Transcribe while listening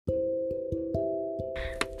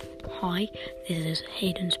Hi, this is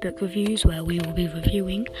Hayden's Book Reviews, where we will be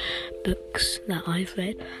reviewing books that I've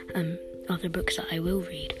read, other books that I will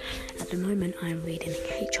read. At the moment, I'm reading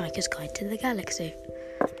Hitchhiker's Guide to the Galaxy.